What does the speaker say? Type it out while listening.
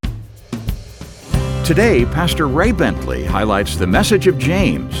Today, Pastor Ray Bentley highlights the message of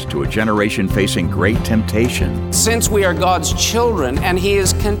James to a generation facing great temptation. Since we are God's children and He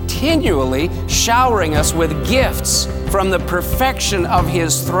is continually showering us with gifts from the perfection of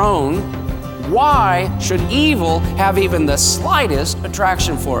His throne, why should evil have even the slightest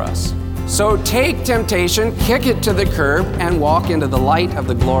attraction for us? So take temptation, kick it to the curb, and walk into the light of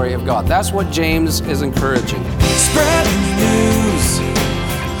the glory of God. That's what James is encouraging. Spread the news.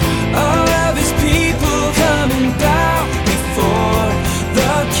 All of His people coming down before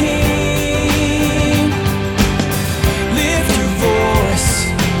the King. Lift your voice.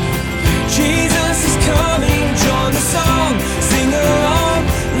 Jesus is coming. Join the song. Sing along.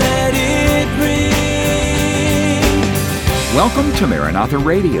 Let it ring. Welcome to Maranatha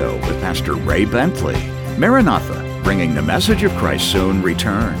Radio with Pastor Ray Bentley. Maranatha, bringing the message of Christ's soon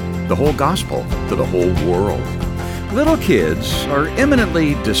return, the whole gospel to the whole world. Little kids are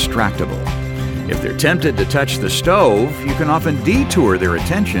eminently distractible. If they're tempted to touch the stove, you can often detour their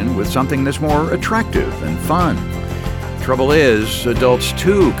attention with something that's more attractive and fun. Trouble is, adults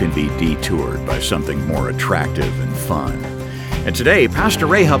too can be detoured by something more attractive and fun. And today, Pastor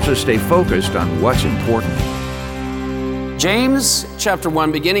Ray helps us stay focused on what's important. James chapter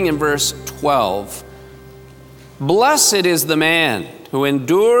 1, beginning in verse 12. Blessed is the man who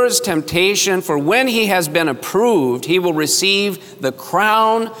endures temptation, for when he has been approved, he will receive the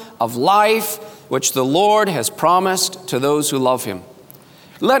crown of life which the Lord has promised to those who love Him.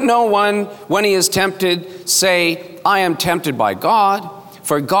 Let no one, when he is tempted, say, I am tempted by God,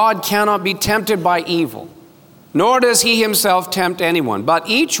 for God cannot be tempted by evil, nor does He Himself tempt anyone. But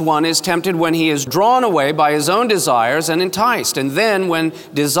each one is tempted when he is drawn away by his own desires and enticed. And then when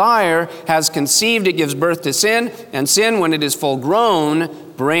desire has conceived, it gives birth to sin, and sin, when it is full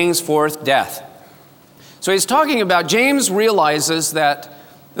grown, brings forth death. So he's talking about, James realizes that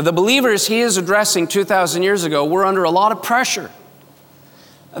the believers he is addressing 2,000 years ago were under a lot of pressure.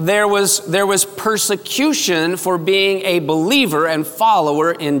 There was persecution for being a believer and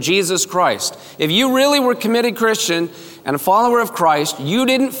follower in Jesus Christ. If you really were a committed Christian and a follower of Christ, you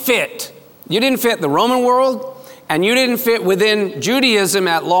didn't fit. You didn't fit the Roman world, and you didn't fit within Judaism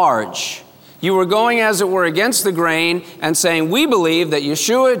at large. You were going, as it were, against the grain and saying, we believe that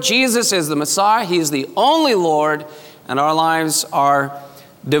Yeshua, Jesus, is the Messiah. He is the only Lord, and our lives are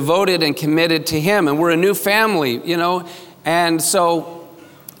devoted and committed to Him. And we're a new family, you know. And so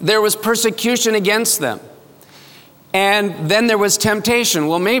there was persecution against them. And then there was temptation.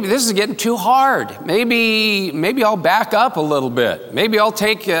 Well, maybe this is getting too hard. Maybe I'll back up a little bit. Maybe I'll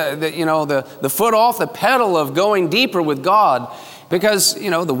take the foot off the pedal of going deeper with God, because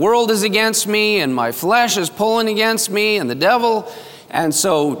the world is against me and my flesh is pulling against me and the devil. And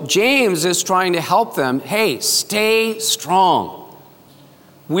so James is trying to help them. Hey, stay strong.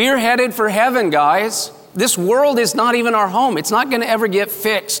 We're headed for heaven, guys. This world is not even our home. It's not going to ever get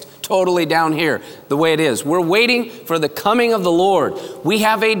fixed totally down here the way it is. We're waiting for the coming of the Lord. We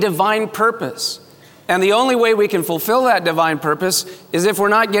have a divine purpose. And the only way we can fulfill that divine purpose is if we're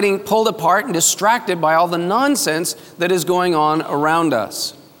not getting pulled apart and distracted by all the nonsense that is going on around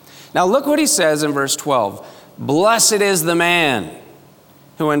us. Now look what he says in verse 12. Blessed is the man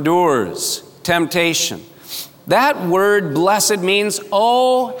who endures temptation. That word blessed means,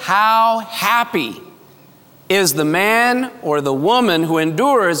 oh, how happy is the man or the woman who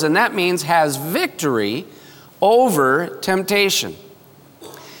endures, and that means has victory over temptation.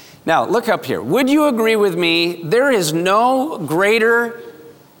 Now, look up here. Would you agree with me? There is no greater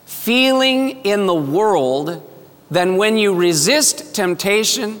feeling in the world than when you resist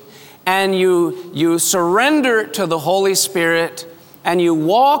temptation and you surrender to the Holy Spirit and you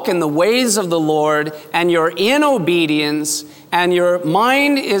walk in the ways of the Lord and you're in obedience and your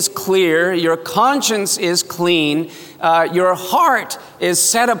mind is clear, your conscience is clean, your heart is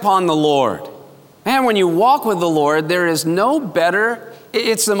set upon the Lord. Man, when you walk with the Lord, there is no better,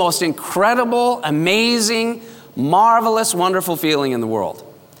 it's the most incredible, amazing, marvelous, wonderful feeling in the world.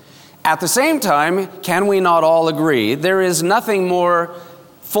 At the same time, can we not all agree, there is nothing more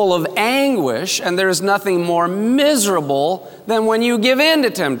full of anguish and there is nothing more miserable than when you give in to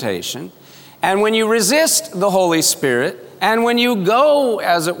temptation and when you resist the Holy Spirit and when you go,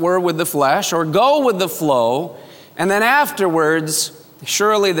 as it were, with the flesh or go with the flow, and then afterwards,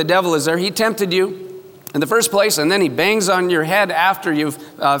 surely the devil is there. He tempted you in the first place, and then he bangs on your head after you've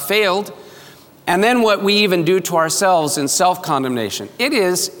failed. And then what we even do to ourselves in self-condemnation.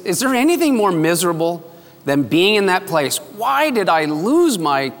 Is there anything more miserable than being in that place? Why did I lose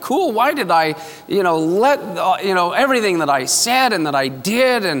my cool? Why did I, let, everything that I said and that I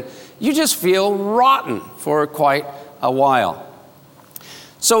did, and you just feel rotten for quite a while.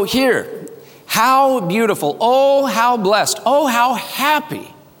 So here, How beautiful, oh, how blessed, oh, how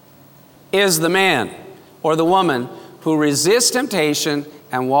happy is the man or the woman who resists temptation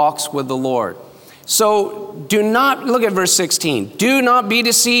and walks with the Lord. So do not, look at verse 16. Do not be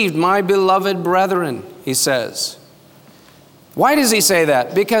deceived, my beloved brethren, he says. Why does he say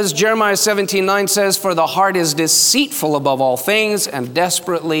that? Because Jeremiah 17:9 says, for the heart is deceitful above all things and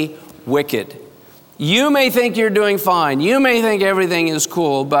desperately wicked. You may think you're doing fine. You may think everything is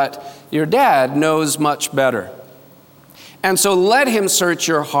cool, but your dad knows much better. And so let him search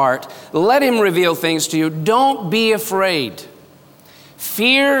your heart. Let him reveal things to you. Don't be afraid.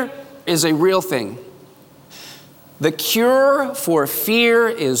 Fear is a real thing. The cure for fear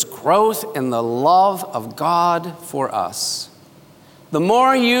is growth in the love of God for us. The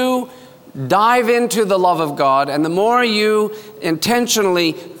more you dive into the love of God and the more you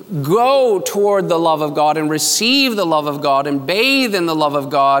intentionally go toward the love of God and receive the love of God and bathe in the love of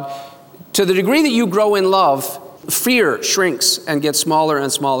God, to the degree that you grow in love, fear shrinks and gets smaller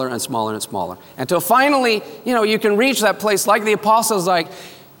and smaller and smaller and smaller. Until finally, you can reach that place like the apostles, like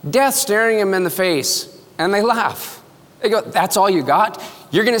death staring them in the face, and they laugh. They go, that's all you got?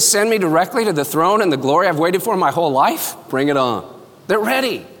 You're going to send me directly to the throne and the glory I've waited for my whole life? Bring it on. They're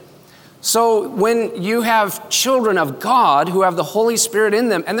ready. So when you have children of God who have the Holy Spirit in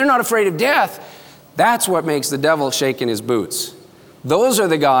them and they're not afraid of death, that's what makes the devil shake in his boots. Those are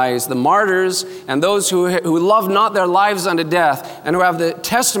the guys, the martyrs, and those who love not their lives unto death and who have the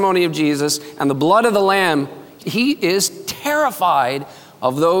testimony of Jesus and the blood of the Lamb. He is terrified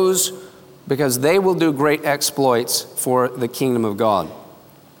of those because they will do great exploits for the kingdom of God.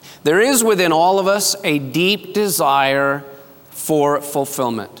 There is within all of us a deep desire for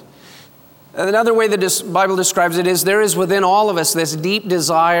fulfillment. Another way the Bible describes it is there is within all of us this deep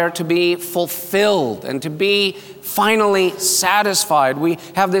desire to be fulfilled and to be finally satisfied. We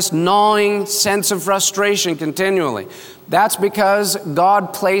have this gnawing sense of frustration continually. That's because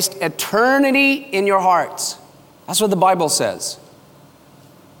God placed eternity in your hearts. That's what the Bible says.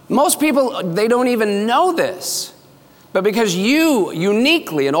 Most people, they don't even know this. But because you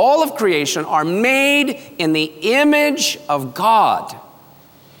uniquely in all of creation are made in the image of God.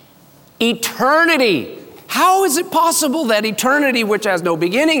 Eternity. How is it possible that eternity, which has no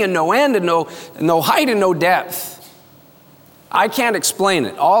beginning and no end and no height and no depth? I can't explain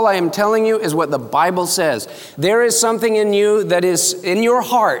it. All I am telling you is what the Bible says. There is something in you that is in your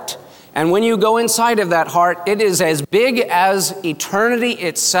heart. And when you go inside of that heart, it is as big as eternity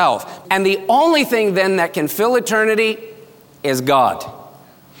itself. And the only thing then that can fill eternity is God.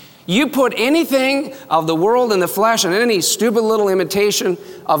 You put anything of the world and the flesh and any stupid little imitation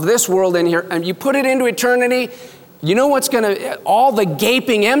of this world in here, and you put it into eternity, you know what's going to, all the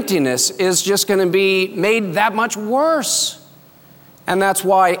gaping emptiness is just going to be made that much worse. And that's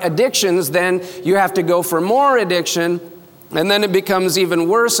why addictions, then you have to go for more addiction, and then it becomes even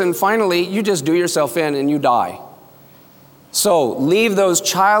worse, and finally you just do yourself in and you die. So leave those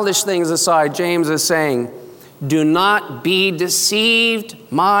childish things aside. James is saying, do not be deceived,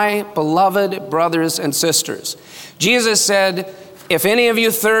 my beloved brothers and sisters. Jesus said, if any of you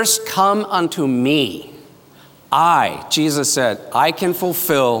thirst, come unto me. Jesus said, I can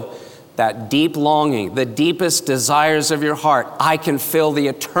fulfill that deep longing, the deepest desires of your heart. I can fill the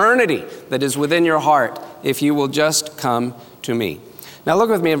eternity that is within your heart if you will just come to me. Now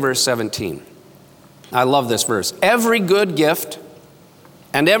look with me in verse 17. I love this verse. Every good gift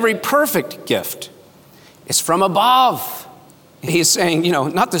and every perfect gift is from above. He's saying,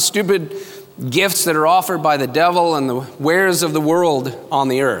 not the stupid gifts that are offered by the devil and the wares of the world on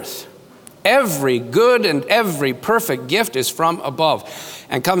the earth. Every good and every perfect gift is from above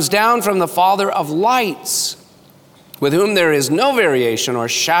and comes down from the Father of lights, with whom there is no variation or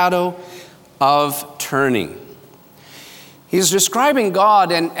shadow of turning. He's describing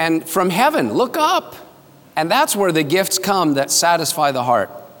God and from heaven, look up. And that's where the gifts come that satisfy the heart.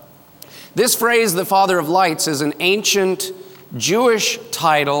 This phrase, the Father of lights, is an ancient Jewish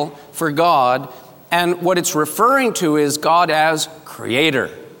title for God, and what it's referring to is God as creator.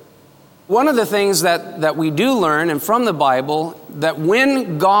 One of the things that we do learn, and from the Bible, that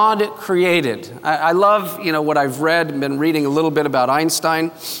when God created, I love what I've read and been reading a little bit about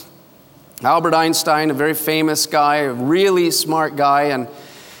Einstein. Albert Einstein, a very famous guy, a really smart guy, and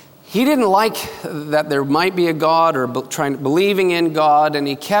he didn't like that there might be a God or believing in God, and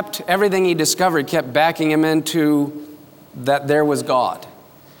he kept, everything he discovered kept backing him into that there was God.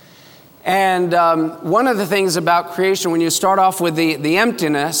 And one of the things about creation, when you start off with the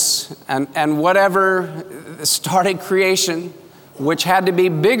emptiness and whatever started creation, which had to be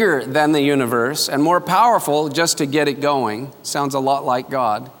bigger than the universe and more powerful just to get it going, sounds a lot like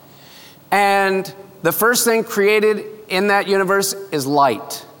God. And the first thing created in that universe is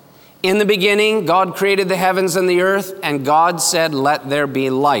light. In the beginning, God created the heavens and the earth, and God said, let there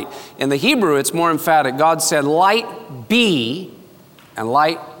be light. In the Hebrew, it's more emphatic. God said, light be, and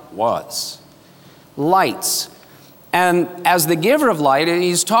light was. Lights. And as the giver of light,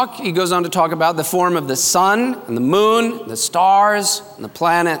 he goes on to talk about the form of the sun and the moon, the stars and the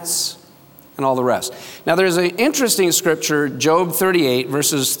planets, and all the rest. Now there's an interesting scripture, Job 38,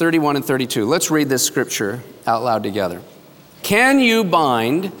 verses 31 and 32. Let's read this scripture out loud together. Can you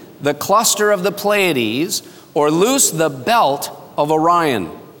bind the cluster of the Pleiades, or loose the belt of Orion?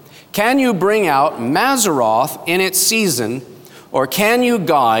 Can you bring out Mazzaroth in its season, or can you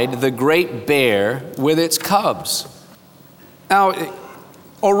guide the great bear with its cubs? Now,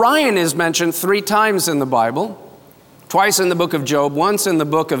 Orion is mentioned 3 times in the Bible, twice in the book of Job, once in the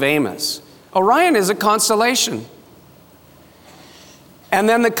book of Amos. Orion is a constellation. And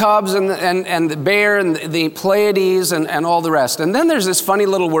then the cubs and the bear and the Pleiades and all the rest. And then there's this funny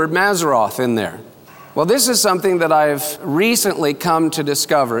little word Mazzaroth in there. Well, this is something that I've recently come to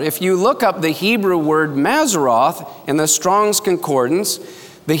discover. If you look up the Hebrew word Mazzaroth in the Strong's Concordance,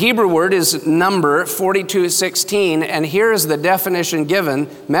 the Hebrew word is number 4216, and here is the definition given.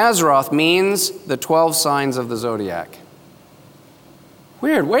 Mazzaroth means the 12 signs of the zodiac.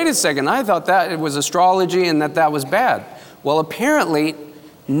 Weird. Wait a second. I thought that it was astrology and that was bad. Well, apparently,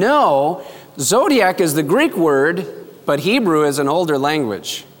 no. Zodiac is the Greek word, but Hebrew is an older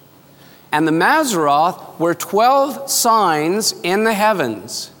language. And the Mazzaroth were 12 signs in the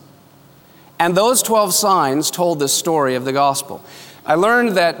heavens. And those 12 signs told the story of the gospel. I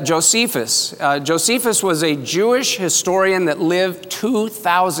learned that Josephus was a Jewish historian that lived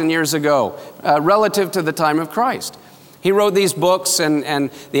 2,000 years ago, relative to the time of Christ. He wrote these books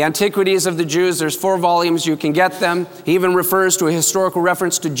and the Antiquities of the Jews. There's 4 volumes. You can get them. He even refers to a historical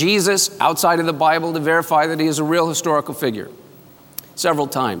reference to Jesus outside of the Bible to verify that he is a real historical figure several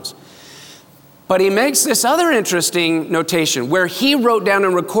times. But he makes this other interesting notation where he wrote down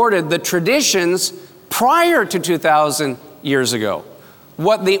and recorded the traditions prior to 2,000 years ago.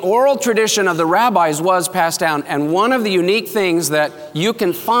 What the oral tradition of the rabbis was passed down. And one of the unique things that you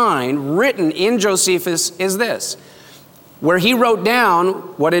can find written in Josephus is this, where he wrote down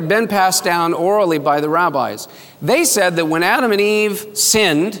what had been passed down orally by the rabbis. They said that when Adam and Eve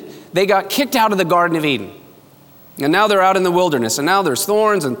sinned, they got kicked out of the Garden of Eden. And now they're out in the wilderness, and now there's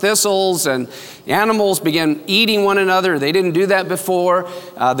thorns and thistles, and animals begin eating one another. They didn't do that before.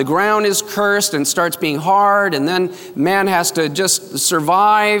 The ground is cursed and starts being hard, and then man has to just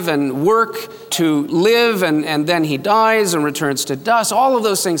survive and work to live, and then he dies and returns to dust. All of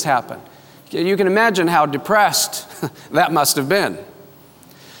those things happen. You can imagine how depressed that must have been.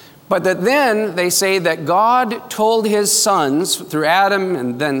 But that then they say that God told his sons through Adam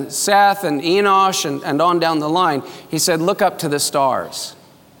and then Seth and Enosh and on down the line, he said, look up to the stars,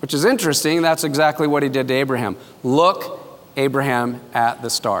 which is interesting. That's exactly what he did to Abraham. Look, Abraham, at the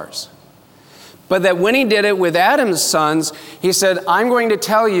stars. But that when he did it with Adam's sons, he said, I'm going to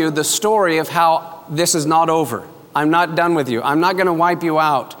tell you the story of how this is not over. I'm not done with you. I'm not going to wipe you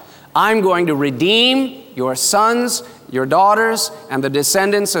out. I'm going to redeem your sons, your daughters, and the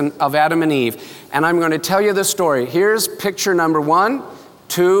descendants of Adam and Eve. And I'm going to tell you the story. Here's picture number 1,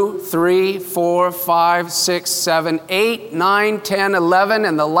 2, 3, 4, 5, 6, 7, 8, 9, 10, 11,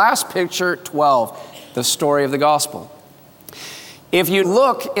 and the last picture, 12, the story of the gospel. If you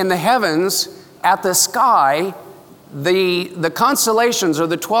look in the heavens at the sky, the constellations or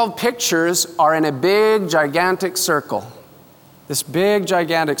the 12 pictures are in a big, gigantic circle. This big,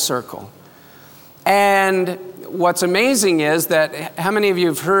 gigantic circle. And what's amazing is that, how many of you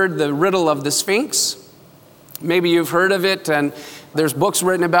have heard the riddle of the Sphinx? Maybe you've heard of it, and there's books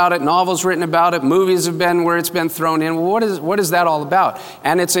written about it, novels written about it, movies have been where it's been thrown in. Well, what is that all about?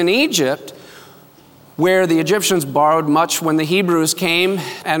 And it's in Egypt, where the Egyptians borrowed much when the Hebrews came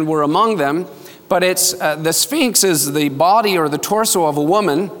and were among them. But it's the Sphinx is the body or the torso of a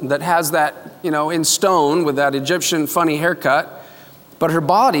woman that has that, in stone with that Egyptian funny haircut. But her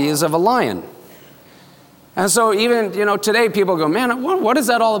body is of a lion. And so even, today people go, man, what is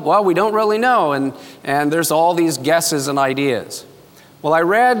that all about? Well, we don't really know. And there's all these guesses and ideas. Well, I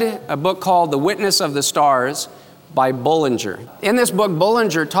read a book called The Witness of the Stars by Bullinger. In this book,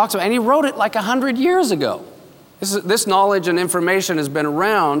 Bullinger talks about, and he wrote it like 100 years ago. This knowledge and information has been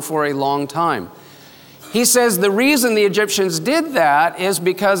around for a long time. He says the reason the Egyptians did that is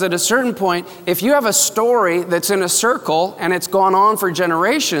because at a certain point, if you have a story that's in a circle and it's gone on for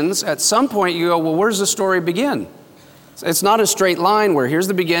generations, at some point you go, well, where's the story begin? It's not a straight line where here's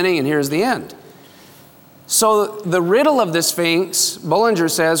the beginning and here's the end. So the riddle of the Sphinx, Bullinger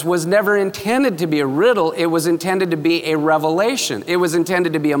says, was never intended to be a riddle. It was intended to be a revelation. It was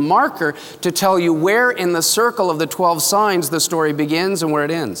intended to be a marker to tell you where in the circle of the 12 signs the story begins and where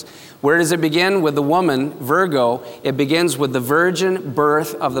it ends. Where does it begin? With the woman, Virgo. It begins with the virgin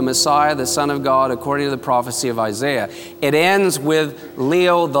birth of the Messiah, the Son of God, according to the prophecy of Isaiah. It ends with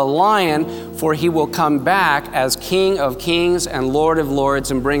Leo the lion, for he will come back as King of kings and Lord of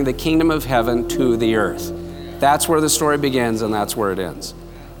lords and bring the kingdom of heaven to the earth. That's where the story begins and that's where it ends.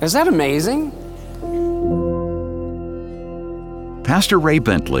 Is that amazing? Pastor Ray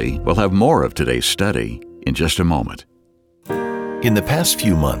Bentley will have more of today's study in just a moment. In the past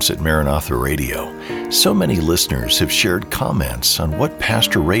few months at Maranatha Radio, so many listeners have shared comments on what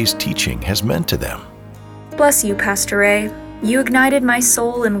Pastor Ray's teaching has meant to them. Bless you, Pastor Ray. You ignited my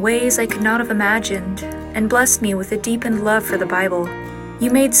soul in ways I could not have imagined and blessed me with a deepened love for the Bible. You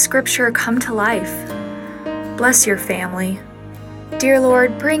made Scripture come to life. Bless your family. Dear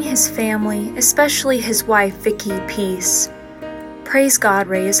Lord, bring his family, especially his wife, Vicki, peace. Praise God,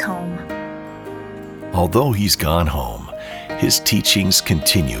 Ray is home. Although he's gone home, his teachings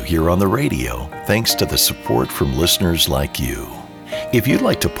continue here on the radio thanks to the support from listeners like you. If you'd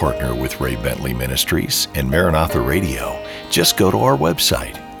like to partner with Ray Bentley Ministries and Maranatha Radio, just go to our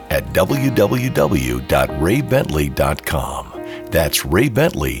website at www.raybentley.com. That's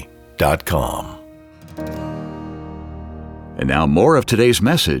raybentley.com. And now more of today's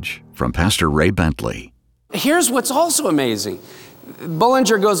message from Pastor Ray Bentley. Here's what's also amazing.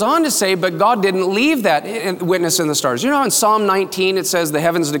 Bullinger goes on to say, but God didn't leave that witness in the stars. You know, in Psalm 19, it says, the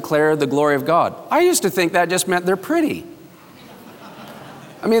heavens declare the glory of God. I used to think that just meant they're pretty.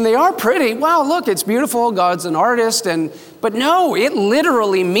 I mean, they are pretty. Wow, look, it's beautiful. God's an artist. But no, it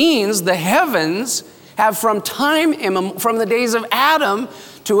literally means the heavens have from the days of Adam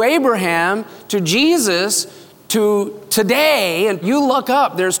to Abraham to Jesus to today, and you look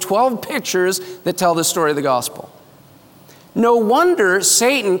up, there's 12 pictures that tell the story of the gospel. No wonder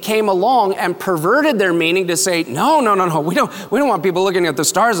Satan came along and perverted their meaning to say, no, we don't want people looking at the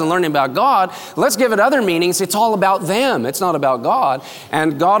stars and learning about God. Let's give it other meanings. It's all about them. It's not about God.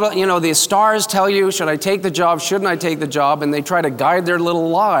 And God, you know, the stars tell you, should I take the job? Shouldn't I take the job? And they try to guide their little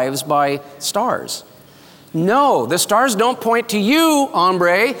lives by stars. No, the stars don't point to you,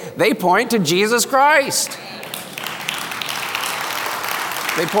 hombre. They point to Jesus Christ.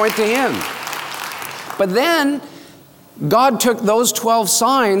 They point to him. But then God took those 12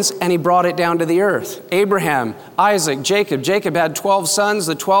 signs and he brought it down to the earth. Abraham, Isaac, Jacob. Jacob had 12 sons,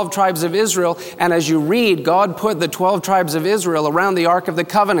 the 12 tribes of Israel. And as you read, God put the 12 tribes of Israel around the Ark of the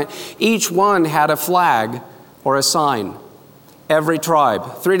Covenant. Each one had a flag or a sign. Every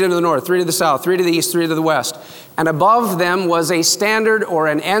tribe, 3 to the north, 3 to the south, 3 to the east, 3 to the west. And above them was a standard or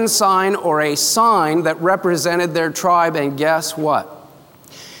an ensign or a sign that represented their tribe. And guess what?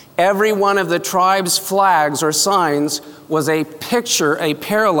 Every one of the tribe's flags or signs was a picture, a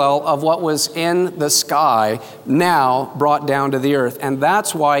parallel of what was in the sky, now brought down to the earth. And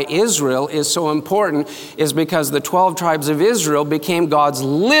that's why Israel is so important, is because the 12 tribes of Israel became God's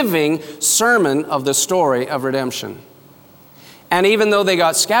living sermon of the story of redemption. And even though they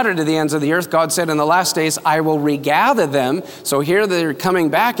got scattered to the ends of the earth, God said in the last days, I will regather them. So here they're coming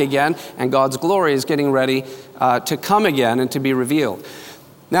back again, and God's glory is getting ready to come again and to be revealed.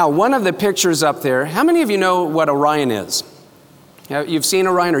 Now, one of the pictures up there, how many of you know what Orion is? You've seen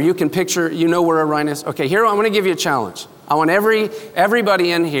Orion, or you can picture, you know where Orion is? Okay, here I'm going to give you a challenge. I want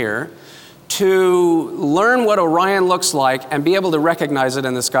everybody in here to learn what Orion looks like and be able to recognize it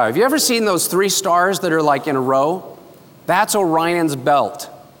in the sky. Have you ever seen those 3 stars that are like in a row? That's Orion's belt.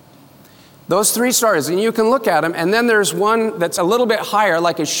 Those 3 stars, and you can look at them, and then there's one that's a little bit higher,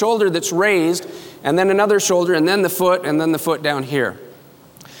 like a shoulder that's raised, and then another shoulder, and then the foot down here.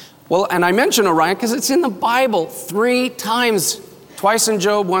 Well, and I mention Orion because it's in the Bible 3 times, twice in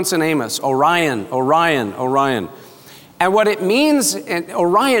Job, once in Amos. Orion, Orion, Orion. And what it means,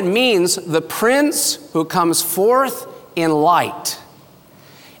 Orion means the prince who comes forth in light.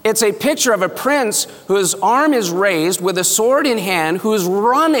 It's a picture of a prince whose arm is raised with a sword in hand, who's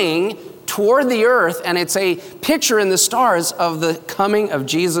running toward the earth, and it's a picture in the stars of the coming of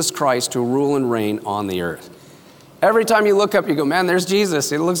Jesus Christ to rule and reign on the earth. Every time you look up, you go, man, there's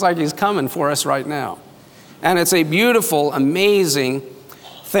Jesus. It looks like he's coming for us right now. And it's a beautiful, amazing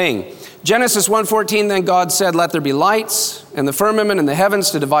thing. Genesis 1:14, then God said, let there be lights in the firmament and the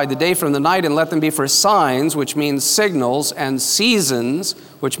heavens to divide the day from the night, and let them be for signs, which means signals, and seasons,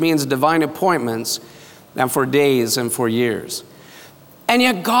 which means divine appointments, and for days and for years. And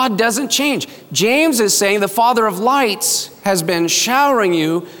yet God doesn't change. James is saying the Father of lights has been showering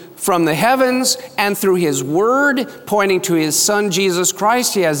you from the heavens and through His Word, pointing to His Son, Jesus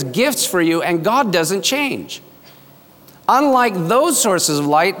Christ. He has gifts for you, and God doesn't change. Unlike those sources of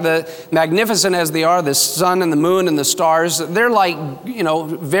light, the magnificent as they are, the sun and the moon and the stars, they're like,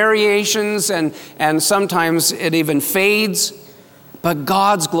 variations, and sometimes it even fades. But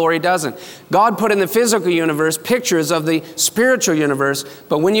God's glory doesn't. God put in the physical universe pictures of the spiritual universe,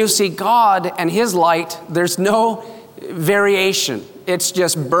 but when you see God and His light, there's no variation. It's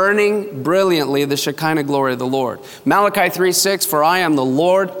just burning brilliantly, the Shekinah glory of the Lord. Malachi 3:6, for I am the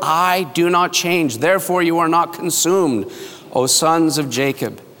Lord, I do not change. Therefore you are not consumed, O sons of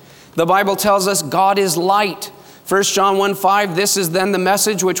Jacob. The Bible tells us God is light. 1 John 1:5, this is then the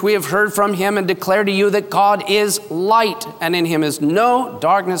message which we have heard from Him and declare to you that God is light, and in Him is no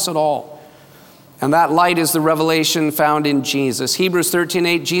darkness at all. And that light is the revelation found in Jesus. Hebrews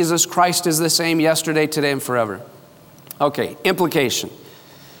 13:8, Jesus Christ is the same yesterday, today, and forever. Okay, implication.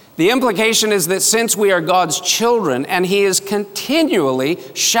 The implication is that since we are God's children and He is continually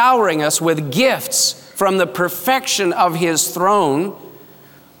showering us with gifts from the perfection of His throne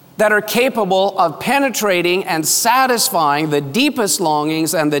that are capable of penetrating and satisfying the deepest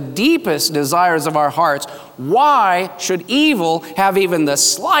longings and the deepest desires of our hearts, why should evil have even the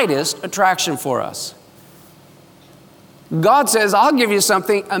slightest attraction for us? God says, I'll give you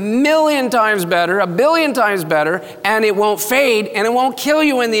something 1,000,000 times better, 1,000,000,000 times better, and it won't fade, and it won't kill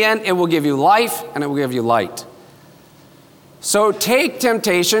you in the end. It will give you life, and it will give you light. So take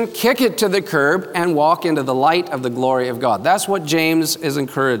temptation, kick it to the curb, and walk into the light of the glory of God. That's what James is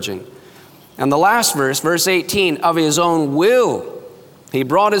encouraging. And the last verse, verse 18, of His own will, He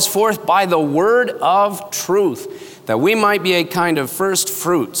brought us forth by the word of truth, that we might be a kind of first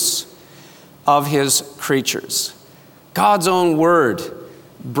fruits of His creatures. God's own word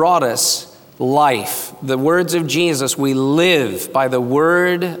brought us life. The words of Jesus, we live by the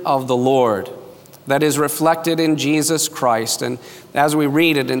word of the Lord that is reflected in Jesus Christ. And as we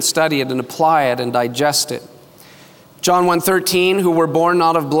read it and study it and apply it and digest it. John 1:13, who were born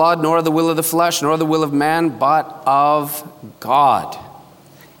not of blood, nor of the will of the flesh, nor the will of man, but of God.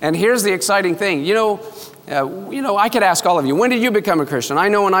 And here's the exciting thing. I could ask all of you, when did you become a Christian? I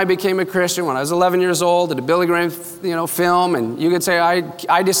know when I became a Christian, when I was 11 years old, did a Billy Graham, film, and you could say,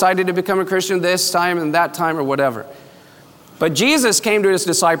 I decided to become a Christian this time and that time or whatever. But Jesus came to His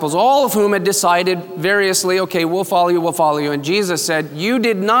disciples, all of whom had decided variously, okay, we'll follow you. And Jesus said, you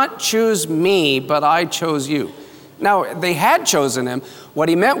did not choose me, but I chose you. Now, they had chosen Him. What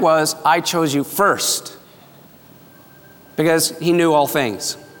He meant was, I chose you first. Because He knew all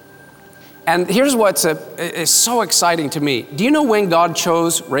things. And here's what's is so exciting to me. Do you know when God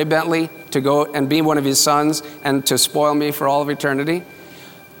chose Ray Bentley to go and be one of His sons and to spoil me for all of eternity?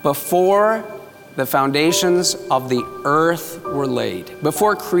 Before the foundations of the earth were laid.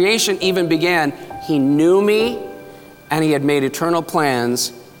 Before creation even began, He knew me and He had made eternal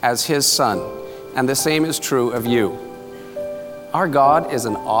plans as His son. And the same is true of you. Our God is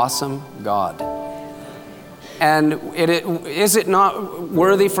an awesome God. And is it not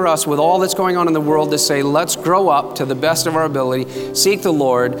worthy for us, with all that's going on in the world, to say, let's grow up to the best of our ability, seek the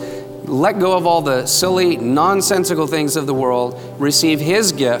Lord, let go of all the silly, nonsensical things of the world, receive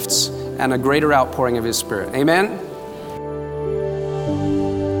His gifts and a greater outpouring of His Spirit. Amen?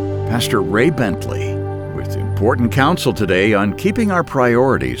 Pastor Ray Bentley with important counsel today on keeping our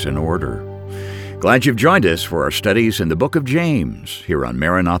priorities in order. Glad you've joined us for our studies in the book of James here on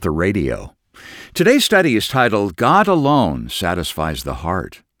Maranatha Radio. Today's study is titled, God Alone Satisfies the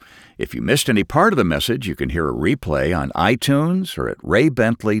Heart. If you missed any part of the message, you can hear a replay on iTunes or at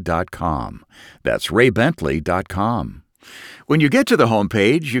raybentley.com. That's raybentley.com. When you get to the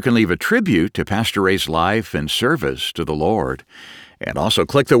homepage, you can leave a tribute to Pastor Ray's life and service to the Lord. And also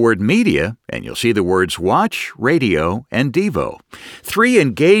click the word media, and you'll see the words watch, radio, and Devo. 3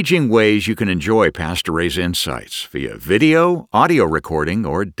 engaging ways you can enjoy Pastor Ray's insights via video, audio recording,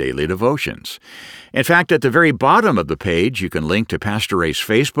 or daily devotions. In fact, at the very bottom of the page, you can link to Pastor Ray's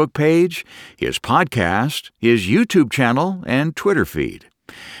Facebook page, his podcast, his YouTube channel, and Twitter feed.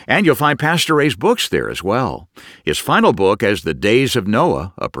 And you'll find Pastor Ray's books there as well. His final book is The Days of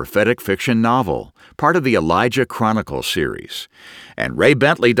Noah, a prophetic fiction novel, part of the Elijah Chronicles series. And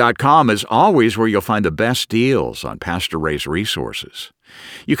raybentley.com is always where you'll find the best deals on Pastor Ray's resources.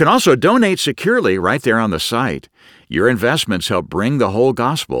 You can also donate securely right there on the site. Your investments help bring the whole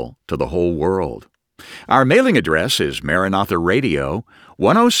gospel to the whole world. Our mailing address is Maranatha Radio,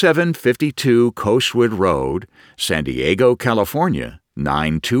 10752 Coastwood Road, San Diego, California,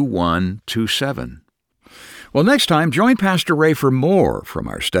 92127. Well, next time, join Pastor Ray for more from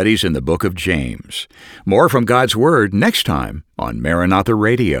our studies in the book of James. More from God's Word next time on Maranatha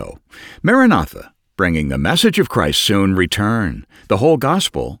Radio. Maranatha, bringing the message of Christ's soon return, the whole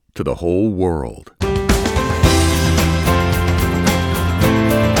gospel to the whole world.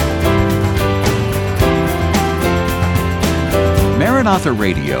 Maranatha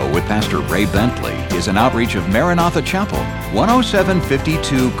Radio with Pastor Ray Bentley is an outreach of Maranatha Chapel,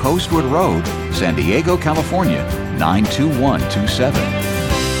 10752 Coastwood Road, San Diego, California, 92127.